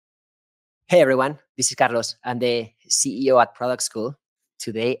Hey everyone, this is Carlos. I'm the CEO at Product School.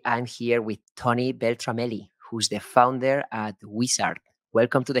 Today I'm here with Tony Beltramelli, who's the founder at Uizard.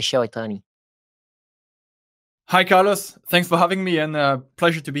 Welcome to the show, Tony. Hi, Carlos. Thanks for having me and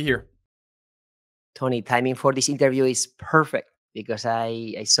pleasure to be here. Tony, timing for this interview is perfect because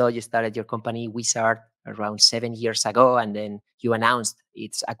I saw you started your company Uizard around 7 years ago, and then you announced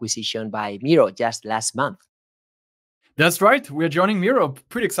its acquisition by Miro just last month. That's right. We're joining Miro.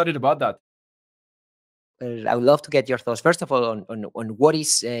 Pretty excited about that. Well, I would love to get your thoughts, first of all, on what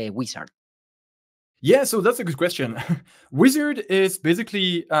is Uizard. Yeah, so that's a good question. Uizard is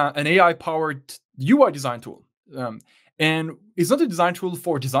basically an AI-powered UI design tool. And it's not a design tool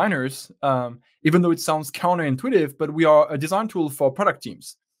for designers, even though it sounds counterintuitive, but we are a design tool for product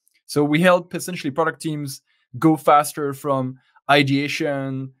teams. So we help essentially product teams go faster from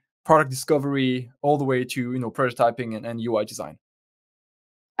ideation, product discovery, all the way to prototyping and UI design.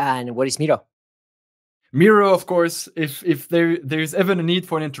 And what is Miro? Miro, of course, if there's ever a need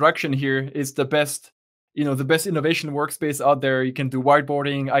for an interaction here, is the best, the best innovation workspace out there. You can do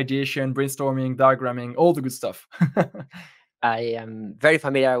whiteboarding, ideation, brainstorming, diagramming, all the good stuff. I am very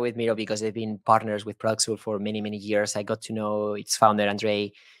familiar with Miro because they've been partners with Product School for many, many years. I got to know its founder,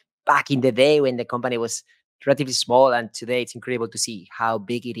 Andre, back in the day when the company was relatively small, and today it's incredible to see how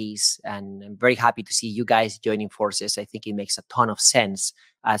big it is. And I'm very happy to see you guys joining forces. I think it makes a ton of sense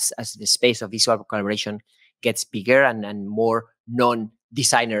as the space of visual collaboration gets bigger and more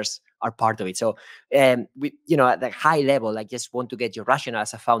non-designers are part of it. So, at the high level, I just want to get your rationale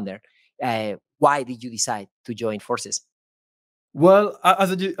as a founder. Why did you decide to join forces? Well,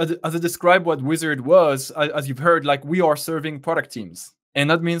 as I describe what Uizard was, as you've heard, like we are serving product teams.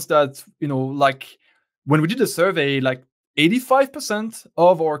 And that means that, like when we did a survey, like 85%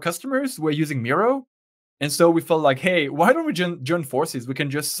 of our customers were using Miro. And so we felt like, hey, why don't we join forces? We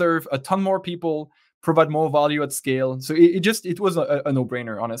can just serve a ton more people, provide more value at scale. So it was a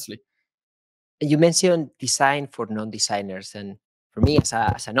no-brainer, honestly. You mentioned design for non-designers. And for me,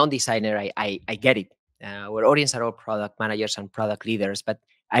 as a non-designer, I get it. Our audience are all product managers and product leaders. But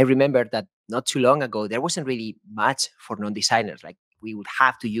I remember that not too long ago, there wasn't really much for non-designers. Like we would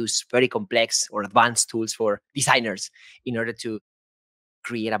have to use very complex or advanced tools for designers in order to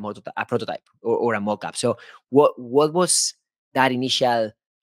create a prototype or a mock-up. So what was that initial,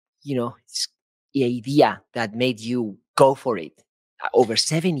 idea that made you go for it over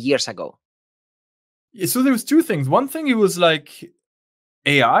 7 years ago? So there was two things. One thing, it was like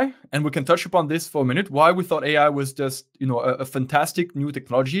AI, and we can touch upon this for a minute, why we thought AI was just, a fantastic new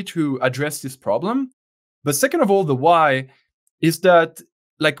technology to address this problem. But second of all, the why is that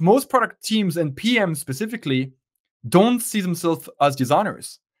like most product teams and PMs specifically don't see themselves as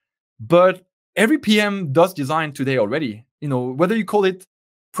designers. But every PM does design today already. Whether you call it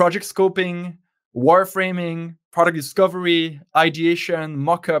project scoping, wireframing, product discovery, ideation,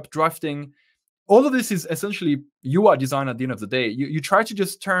 mock-up, drafting, all of this is essentially UI design at the end of the day. You try to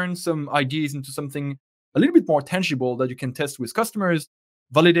just turn some ideas into something a little bit more tangible that you can test with customers,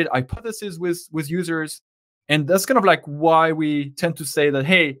 validate hypotheses with users. And that's kind of like why we tend to say that,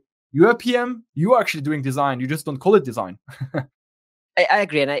 hey, you're a PM, you're actually doing design. You just don't call it design. I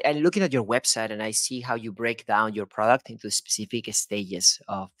agree. And I'm looking at your website and I see how you break down your product into specific stages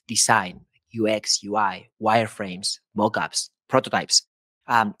of design, UX, UI, wireframes, mockups, prototypes.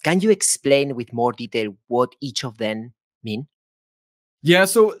 Can you explain with more detail what each of them mean? Yeah,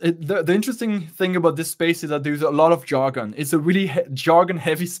 so the interesting thing about this space is that there's a lot of jargon. It's a really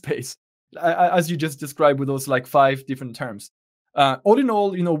jargon-heavy space, as you just described with those like 5 different terms. All in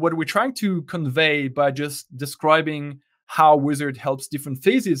all, what we're trying to convey by just describing how Uizard helps different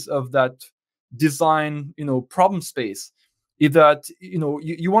phases of that design, problem space is that,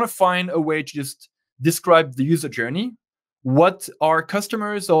 you want to find a way to just describe the user journey. What are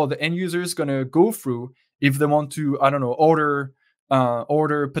customers or the end users going to go through if they want to,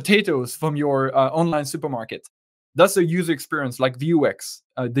 order potatoes from your online supermarket? That's the user experience, like the UX,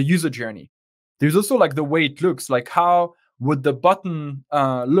 the user journey. There's also like the way it looks, like how would the button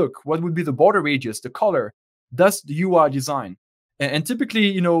look? What would be the border radius, the color? That's the UI design. And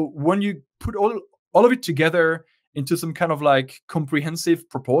typically, when you put all of it together into some kind of like comprehensive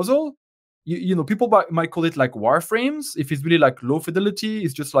proposal, people might call it like wireframes. If it's really like low fidelity,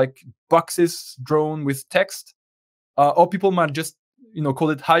 it's just like boxes drawn with text. Or people might just,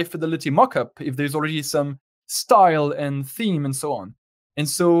 call it high fidelity mockup if there's already some style and theme and so on. And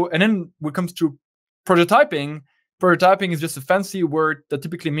then when it comes to prototyping is just a fancy word that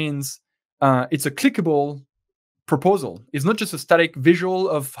typically means it's a clickable proposal. It's not just a static visual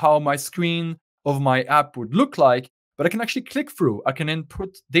of how my screen of my app would look like, but I can actually click through. I can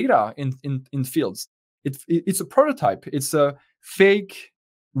input data in fields. It's a prototype. It's a fake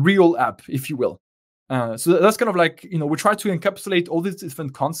real app, if you will. So that's kind of like, we try to encapsulate all these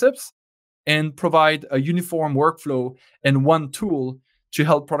different concepts and provide a uniform workflow and one tool to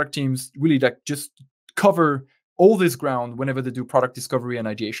help product teams really like just cover all this ground whenever they do product discovery and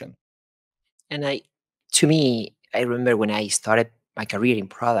ideation. And to me, I remember when I started my career in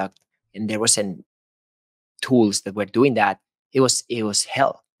product, and there wasn't tools that were doing that. It was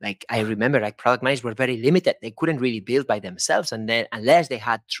hell. Like I remember, like product managers were very limited. They couldn't really build by themselves, and then unless they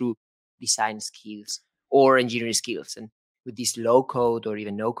had true design skills or engineering skills. And with this low code or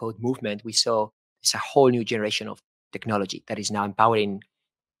even no code movement, we saw it's a whole new generation of technology that is now empowering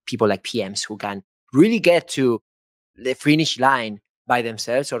people like PMs who can really get to the finish line by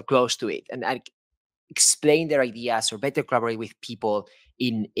themselves or close to it, and explain their ideas or better collaborate with people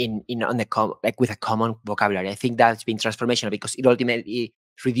in on the like with a common vocabulary. I think that's been transformational because it ultimately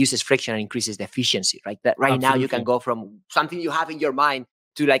reduces friction and increases the efficiency. Right, that right now you can Absolutely. go from something you have in your mind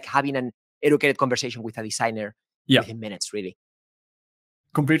to like having an educated conversation with a designer Yeah, within minutes, really.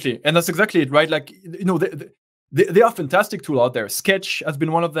 completely. And that's exactly it, right? Like, they are fantastic tool out there. Sketch has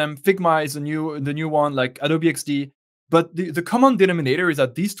been one of them. Figma is the new one, like Adobe XD. But the common denominator is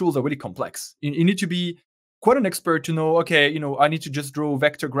that these tools are really complex. You need to be quite an expert to know, okay, I need to just draw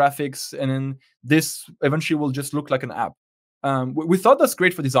vector graphics and then this eventually will just look like an app. We thought that's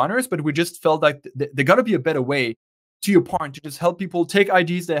great for designers, but we just felt like there got to be a better way, to your point, to just help people take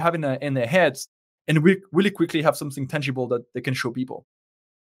ideas they have in their heads and really quickly have something tangible that they can show people.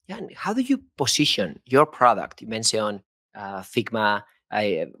 Yeah, and how do you position your product? You mentioned Figma.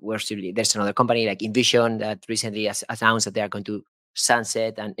 There's another company like InVision that recently has announced that they are going to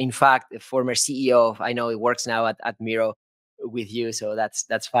sunset. And in fact, the former CEO of, I know it works now at Miro with you, so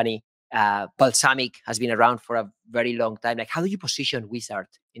that's funny. Balsamic has been around for a very long time. Like, how do you position Uizard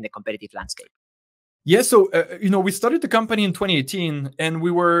in the competitive landscape? Yeah, so we started the company in 2018, and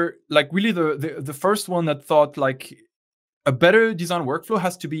we were like really the first one that thought like a better design workflow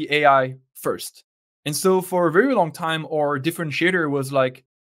has to be AI first. And so for a very long time, our differentiator was like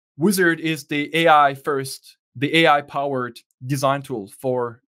Uizard is the AI first, the AI powered design tool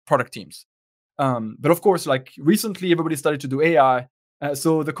for product teams. But of course, like recently, everybody started to do AI.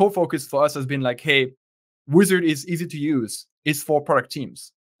 So the core focus for us has been like, hey, Uizard is easy to use. It's for product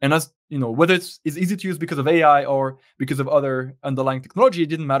teams. And as whether it's easy to use because of AI or because of other underlying technology, it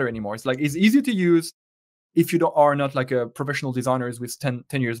didn't matter anymore. It's like it's easy to use if you are not like a professional designers with 10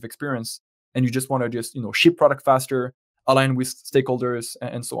 years of experience and you just want to just ship product faster, align with stakeholders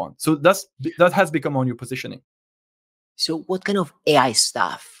and so on. So that has become our new positioning. So what kind of AI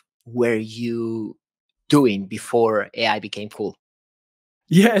stuff were you doing before AI became cool?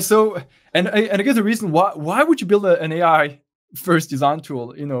 Yeah, so and I guess the reason why would you build an AI first design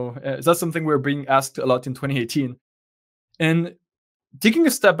tool, that's something we're being asked a lot in 2018. And taking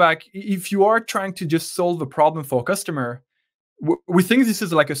a step back, if you are trying to just solve a problem for a customer, we think this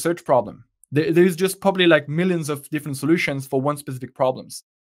is like a search problem. There's just probably like millions of different solutions for one specific problems.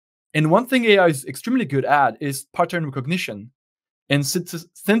 And one thing AI is extremely good at is pattern recognition and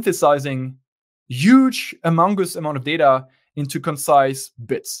synthesizing huge, humongous amount of data into concise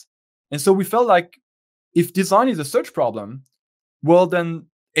bits. And so we felt like if design is a search problem, well, then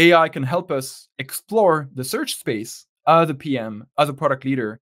AI can help us explore the search space as a PM, as a product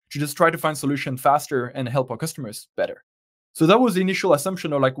leader, to just try to find solution faster and help our customers better. So that was the initial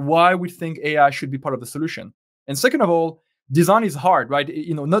assumption of like why we think AI should be part of the solution. And second of all, design is hard, right?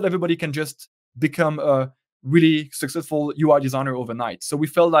 Not everybody can just become a really successful UI designer overnight. So we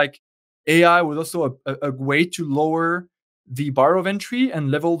felt like AI was also a way to lower the bar of entry and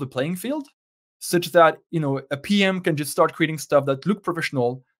level the playing field, such that a PM can just start creating stuff that look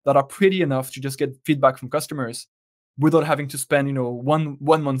professional, that are pretty enough to just get feedback from customers without having to spend one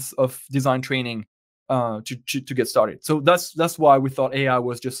month of design training to get started. So that's why we thought AI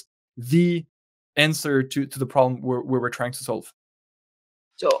was just the answer to the problem we're trying to solve.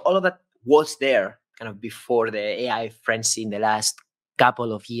 So all of that was there kind of before the AI frenzy in the last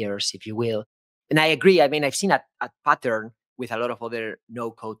couple of years, if you will. And I agree. I mean, I've seen a pattern with a lot of other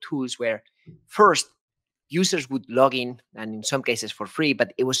no-code tools where first users would log in, and in some cases for free,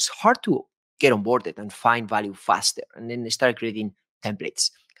 but it was hard to get onboarded and find value faster. And then they started creating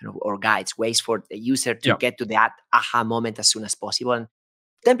templates kind of, or guides, ways for the user to get to that aha moment as soon as possible. And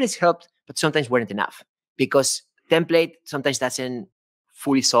templates helped, but sometimes weren't enough because template sometimes doesn't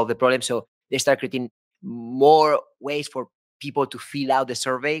fully solve the problem. So they start creating more ways for people to fill out the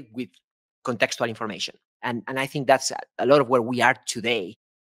survey with contextual information. And I think that's a lot of where we are today.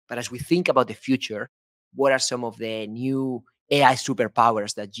 But as we think about the future, what are some of the new AI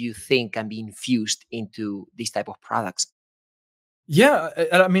superpowers that you think can be infused into these type of products? Yeah,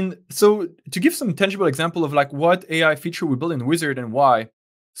 I mean, so to give some tangible example of like what AI feature we build in Uizard and why.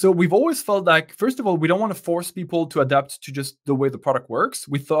 So we've always felt like, first of all, we don't want to force people to adapt to just the way the product works.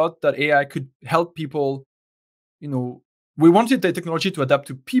 We thought that AI could help people, we wanted the technology to adapt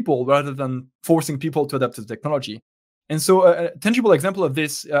to people rather than forcing people to adapt to the technology. And so a tangible example of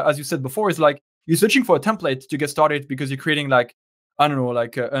this, as you said before, is like you're searching for a template to get started because you're creating like, I don't know,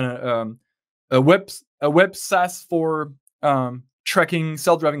 like a web SaaS for tracking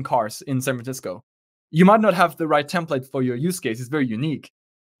self-driving cars in San Francisco. You might not have the right template for your use case. It's very unique.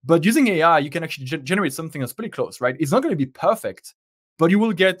 But using AI, you can actually generate something that's pretty close, right? It's not going to be perfect, but you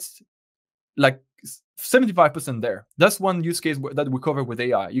will get like 75% there. That's one use case that we cover with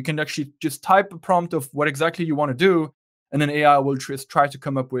AI. You can actually just type a prompt of what exactly you want to do, and then AI will just try to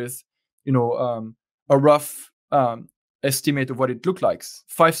come up with, a rough estimate of what it looks like.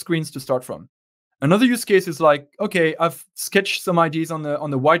 5 screens to start from. Another use case is like, okay, I've sketched some ideas on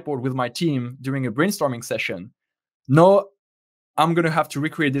the whiteboard with my team during a brainstorming session. Now I'm going to have to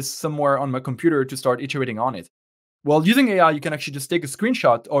recreate this somewhere on my computer to start iterating on it. Well, using AI, you can actually just take a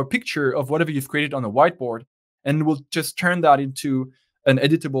screenshot or a picture of whatever you've created on the whiteboard, and we'll just turn that into an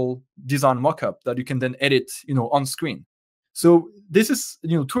editable design mockup that you can then edit, on screen. So this is,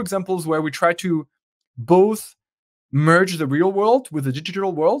 2 examples where we try to both merge the real world with the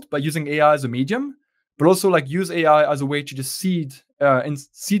digital world by using AI as a medium, but also like use AI as a way to just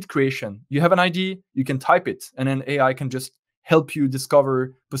seed creation. You have an idea, you can type it, and then AI can just help you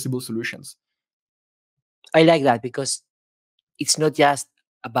discover possible solutions. I like that because it's not just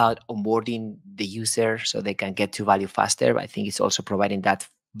about onboarding the user so they can get to value faster, but I think it's also providing that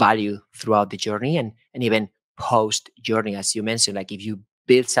value throughout the journey and even post journey, as you mentioned. Like if you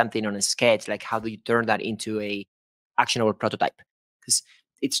build something on a sketch, like how do you turn that into a actionable prototype? Because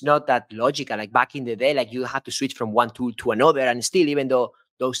it's not that logical. Like back in the day, like you had to switch from one tool to another, and still, even though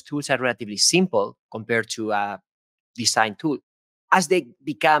those tools are relatively simple compared to a design tool, as they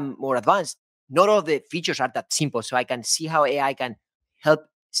become more advanced, not all the features are that simple. So I can see how AI can help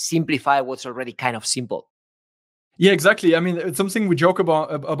simplify what's already kind of simple. Yeah, exactly. I mean, it's something we joke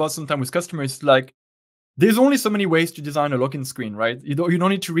about sometimes with customers. Like, there's only so many ways to design a login screen, right? You don't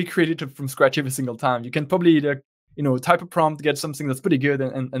need to recreate it from scratch every single time. You can probably type a prompt, get something that's pretty good,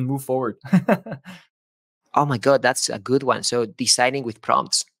 and move forward. Oh my God, that's a good one. So designing with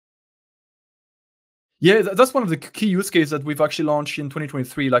prompts. Yeah, that's one of the key use cases that we've actually launched in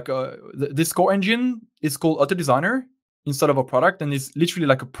 2023. Like this core engine is called Auto Designer instead of a product, and it's literally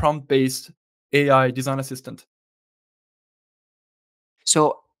like a prompt-based AI design assistant.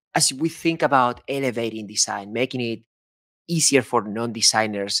 So as we think about elevating design, making it easier for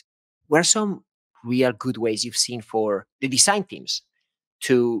non-designers, what are some real good ways you've seen for the design teams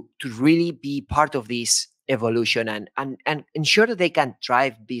to really be part of this evolution and ensure that they can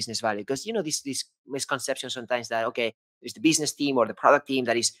drive business value? Because this misconception sometimes that, okay, there's the business team or the product team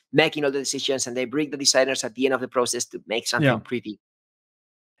that is making all the decisions, and they bring the designers at the end of the process to make something pretty.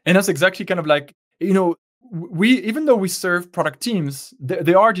 And that's exactly kind of like, we, even though we serve product teams,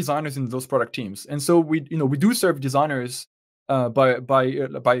 there are designers in those product teams, and so we do serve designers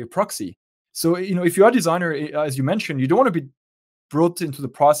by proxy. So if you are a designer, as you mentioned, you don't want to be brought into the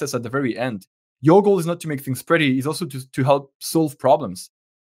process at the very end. Your goal is not to make things pretty; it's also to help solve problems.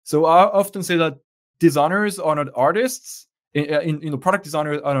 So I often say that designers are not artists. Product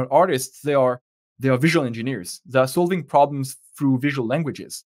designers are not artists. They are visual engineers. They are solving problems through visual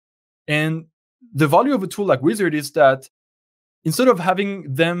languages. And the value of a tool like Uizard is that instead of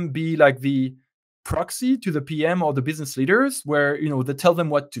having them be like the proxy to the PM or the business leaders, where they tell them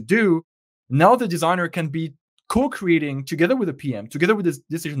what to do, now the designer can be co-creating together with the PM, together with the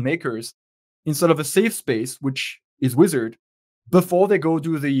decision makers, instead of a safe space, which is Uizard, before they go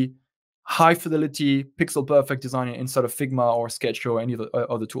do the high fidelity pixel perfect design inside of Figma or Sketch or any of the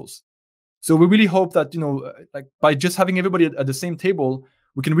other tools. So we really hope that like by just having everybody at the same table,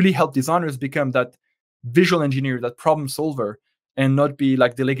 we can really help designers become that visual engineer, that problem solver, and not be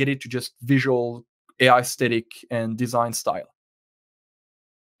like delegated to just visual AI aesthetic and design style.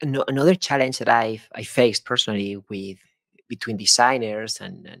 Another challenge that I faced personally with between designers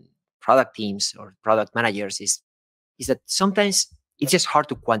and product teams or product managers is that sometimes it's just hard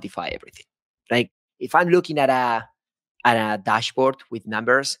to quantify everything. Like if I'm looking at a dashboard with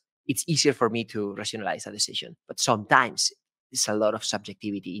numbers, it's easier for me to rationalize a decision. But sometimes there's a lot of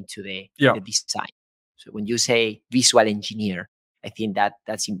subjectivity into the design. So when you say visual engineer, I think that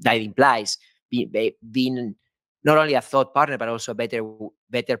implies being not only a thought partner, but also a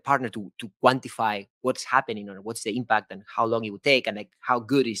better partner to quantify what's happening or what's the impact and how long it would take and like how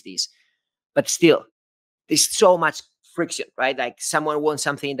good is this. But still, there's so much friction, right? Like someone wants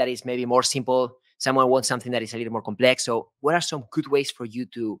something that is maybe more simple, someone wants something that is a little more complex. So what are some good ways for you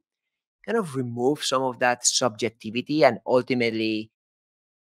to kind of remove some of that subjectivity and ultimately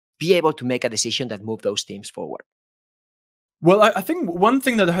be able to make a decision that move those teams forward? Well, I think one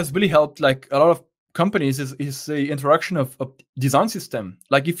thing that has really helped like a lot of companies is the introduction of design system.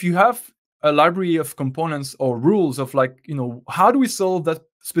 Like if you have a library of components or rules of like, how do we solve that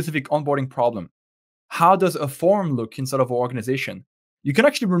specific onboarding problem? How does a form look inside of our organization? You can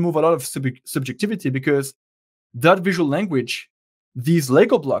actually remove a lot of subjectivity because that visual language, these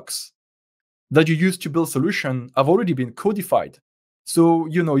Lego blocks that you use to build solution have already been codified. So,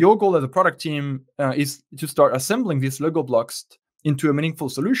 your goal as a product team is to start assembling these Lego blocks into a meaningful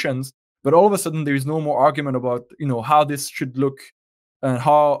solutions. But all of a sudden, there is no more argument about, how this should look and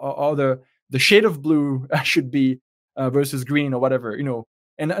how the shade of blue should be versus green or whatever,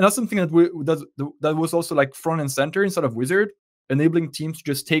 And that's something that was also like front and center inside of Uizard, enabling teams to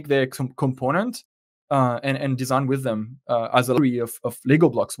just take their component and design with them as a library of Lego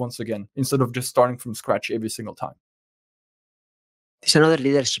blocks once again, instead of just starting from scratch every single time. There's another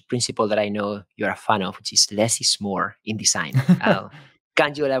leadership principle that I know you're a fan of, which is less is more in design.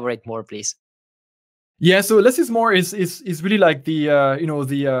 Can you elaborate more, please? Yeah, so less is more is really like the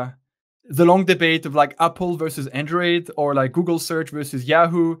the long debate of like Apple versus Android or like Google search versus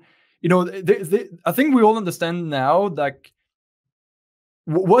Yahoo. I think we all understand now like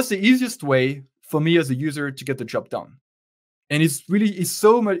what's the easiest way for me as a user to get the job done. And it's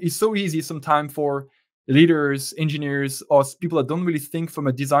so easy sometimes for leaders, engineers, or people that don't really think from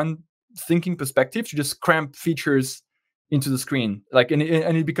a design thinking perspective to just cramp features into the screen, like and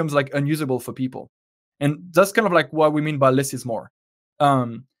it becomes like unusable for people. And that's kind of like what we mean by less is more.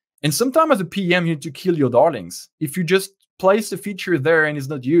 And sometimes as a PM, you need to kill your darlings. If you just place a feature there and it's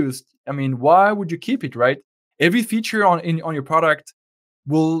not used, I mean, why would you keep it, right? Every feature on your product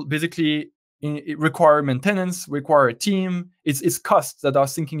will basically require maintenance, require a team. It's costs that are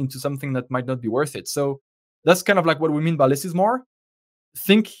sinking into something that might not be worth it. So that's kind of like what we mean by less is more.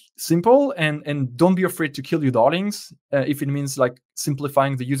 Think simple and don't be afraid to kill your darlings if it means like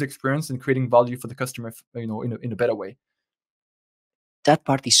simplifying the user experience and creating value for the customer, in a better way. That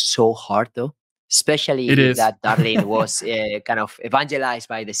part is so hard, though, especially if that darling was kind of evangelized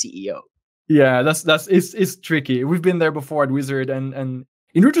by the CEO. Yeah, it's tricky. We've been there before at Uizard, and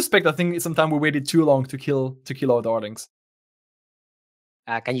in retrospect, I think sometimes we waited too long to kill our darlings.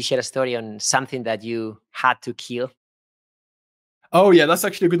 Can you share a story on something that you had to kill? Oh yeah, that's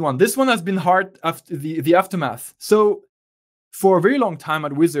actually a good one. This one has been hard after the aftermath. So for a very long time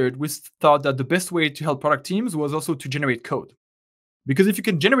at Uizard, we thought that the best way to help product teams was also to generate code. Because if you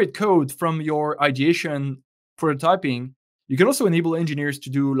can generate code from your ideation prototyping, you can also enable engineers to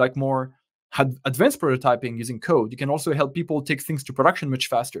do like more advanced prototyping using code. You can also help people take things to production much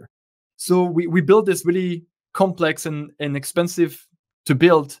faster. So we built this really complex and expensive to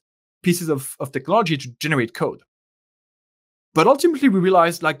build pieces of technology to generate code. But ultimately, we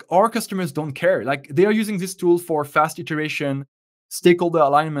realized like our customers don't care. Like they are using this tool for fast iteration, stakeholder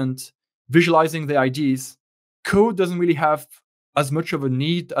alignment, visualizing the IDs. Code doesn't really have as much of a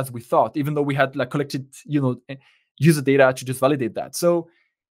need as we thought, even though we had like collected, user data to just validate that. So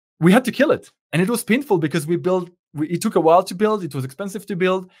we had to kill it. And it was painful because it took a while to build. It was expensive to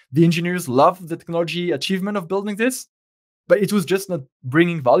build. The engineers loved the technology achievement of building this, but it was just not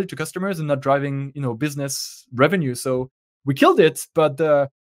bringing value to customers and not driving, business revenue. So we killed it. But the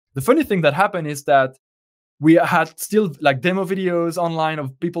funny thing that happened is that we had still like demo videos online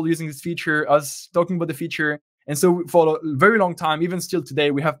of people using this feature, us talking about the feature. And so for a very long time, even still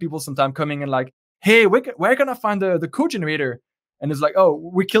today, we have people sometimes coming and like, hey, where can I find the code generator? And it's like, oh,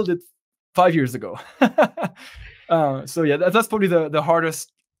 we killed it 5 years ago. So yeah, that's probably the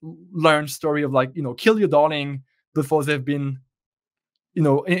hardest learned story of like, kill your darling before they've been,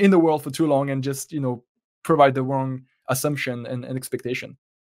 in the world for too long and just, provide the wrong assumption and expectation.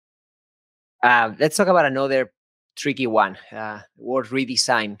 Let's talk about another tricky one. Word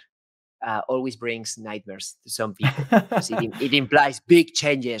redesign always brings nightmares to some people. it implies big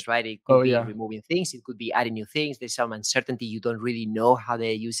changes, right? It could be removing things. It could be adding new things. There's some uncertainty. You don't really know how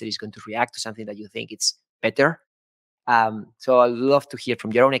the user is going to react to something that you think it's better. So I'd love to hear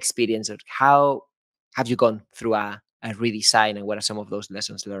from your own experience of how have you gone through a redesign and what are some of those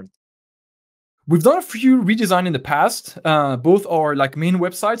lessons learned? We've done a few redesign in the past. Both our like main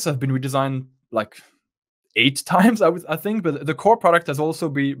websites have been redesigned like 8 times, I think, but the core product has also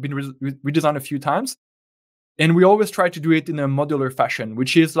been redesigned a few times. And we always try to do it in a modular fashion,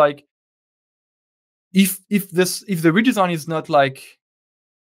 which is like, if the redesign is not like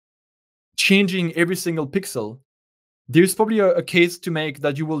changing every single pixel, there's probably a case to make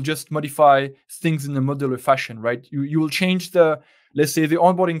that you will just modify things in a modular fashion, right? You will change let's say the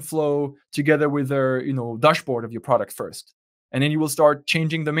onboarding flow together with the dashboard of your product first, and then you will start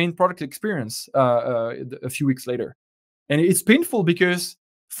changing the main product experience a few weeks later. And it's painful because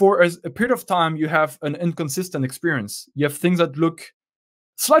for a period of time you have an inconsistent experience. You have things that look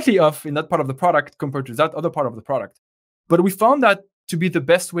slightly off in that part of the product compared to that other part of the product. But we found that to be the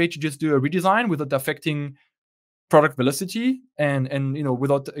best way to just do a redesign without affecting product velocity and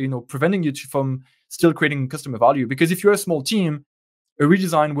without preventing you from still creating customer value. Because if you're a small team, a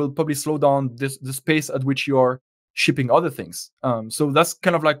redesign will probably slow down the pace at which you are shipping other things. So that's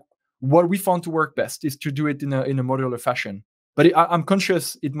kind of like what we found to work best, is to do it in a modular fashion. But I'm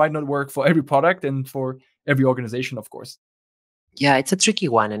conscious it might not work for every product and for every organization, of course. Yeah, it's a tricky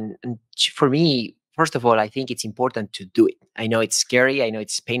one. And for me, first of all, I think it's important to do it. I know it's scary. I know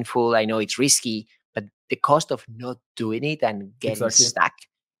it's painful. I know it's risky, but the cost of not doing it and getting Exactly. stuck,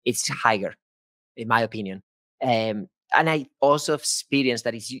 it's higher, in my opinion. And I also experienced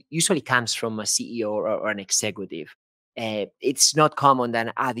that it usually comes from a CEO or an executive. It's not common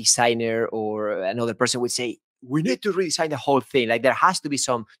that a designer or another person would say, we need to redesign the whole thing. Like there has to be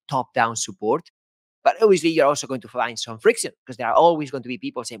some top-down support. But obviously, you're also going to find some friction because there are always going to be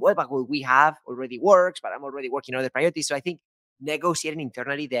people saying, well, but what we have already works, but I'm already working on other priorities. So I think negotiating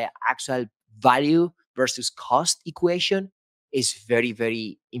internally the actual value versus cost equation is very,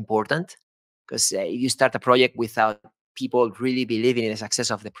 very important, because if you start a project without people really believing in the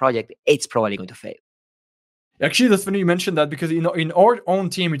success of the project, it's probably going to fail. Actually, that's funny you mentioned that, because in our own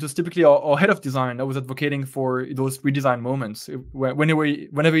team, it was typically our head of design that was advocating for those redesign moments. Whenever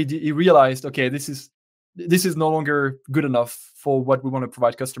he realized, okay, this is no longer good enough for what we want to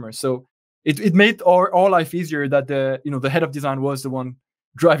provide customers. So it made our life easier that the head of design was the one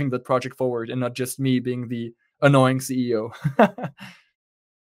driving that project forward and not just me being the annoying CEO.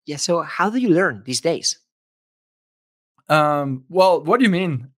 Yeah. So how do you learn these days? Well, what do you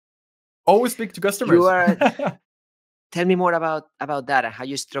mean? Always speak to customers. Tell me more about that and how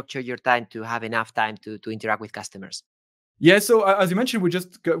you structure your time to have enough time to interact with customers. Yeah, so as you mentioned, we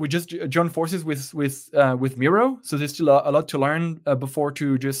just joined forces with Miro. So there's still a lot to learn before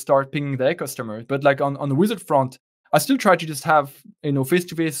to just start pinging their customers. But like on the Uizard front, I still try to just have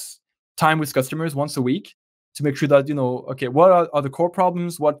face-to-face time with customers once a week to make sure that okay, what are the core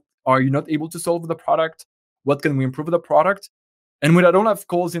problems? What are you not able to solve with the product? What can we improve with the product? And when I don't have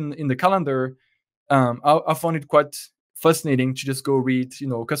calls in the calendar, I found it quite fascinating to just go read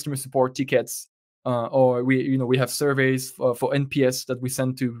customer support tickets, or we have surveys for NPS that we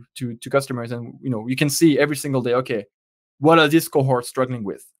send to customers, and you can see every single day, okay, what are this cohort struggling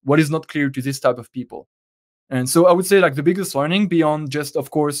with? What is not clear to this type of people? And so I would say like the biggest learning beyond just,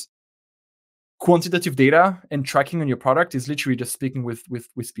 of course, quantitative data and tracking on your product is literally just speaking with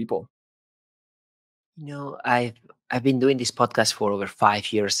people. I've been doing this podcast for over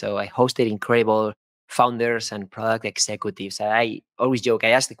 5 years, so I hosted incredible founders and product executives. I always joke, I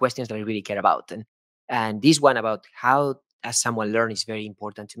ask the questions that I really care about, and this one about how does someone learn is very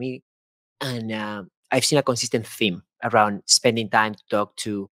important to me. And I've seen a consistent theme around spending time to talk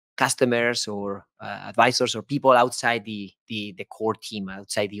to customers or advisors or people outside the core team,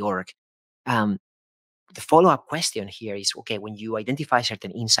 outside the org. Um, the follow-up question here is, okay, when you identify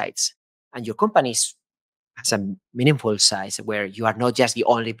certain insights and your company has a meaningful size where you are not just the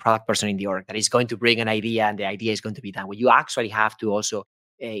only product person in the org that is going to bring an idea and the idea is going to be done, where you actually have to also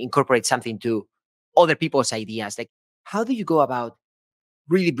incorporate something to other people's ideas. Like, how do you go about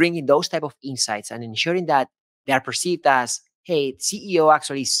really bringing those type of insights and ensuring that they are perceived as, hey, CEO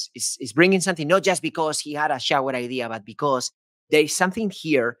actually is bringing something, not just because he had a shower idea, but because there is something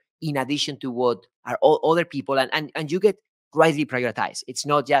here in addition to what are all other people, and you get rightly prioritized. It's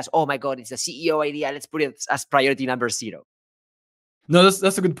not just, oh my God, it's a CEO idea, let's put it as priority number 0. No,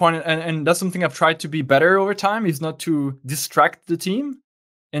 that's a good point, and that's something I've tried to be better over time, is not to distract the team.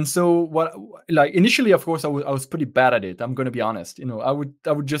 And so initially, of course, I was pretty bad at it. I'm going to be honest. I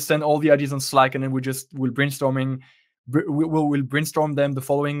would just send all the ideas on Slack, and then we'll brainstorming. We'll brainstorm them the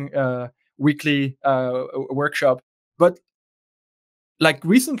following weekly workshop. But like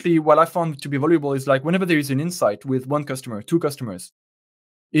recently, what I found to be valuable is like whenever there is an insight with one customer, 2 customers,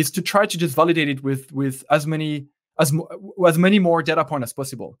 is to try to just validate it with as many more data points as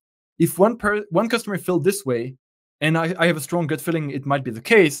possible. If one customer felt this way, and I have a strong gut feeling it might be the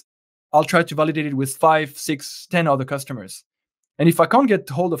case, I'll try to validate it with 5, 6, 10 other customers. And if I can't get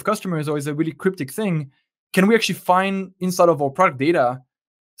hold of customers, or is a really cryptic thing, can we actually find inside of our product data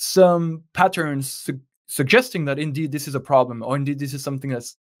some patterns suggesting that indeed this is a problem, or indeed this is something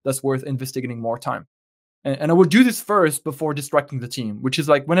that's worth investigating more time. And I will do this first before distracting the team, which is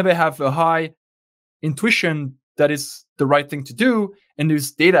like whenever I have a high intuition that is the right thing to do and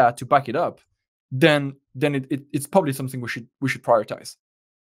there's data to back it up, then it's probably something we should prioritize.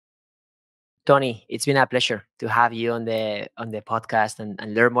 Tony, it's been a pleasure to have you on the podcast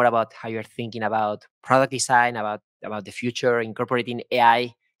and learn more about how you're thinking about product design, about the future, incorporating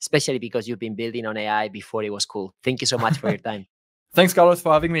AI, especially because you've been building on AI before it was cool. Thank you so much for your time. Thanks, Carlos,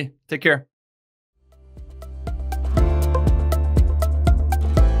 for having me. Take care.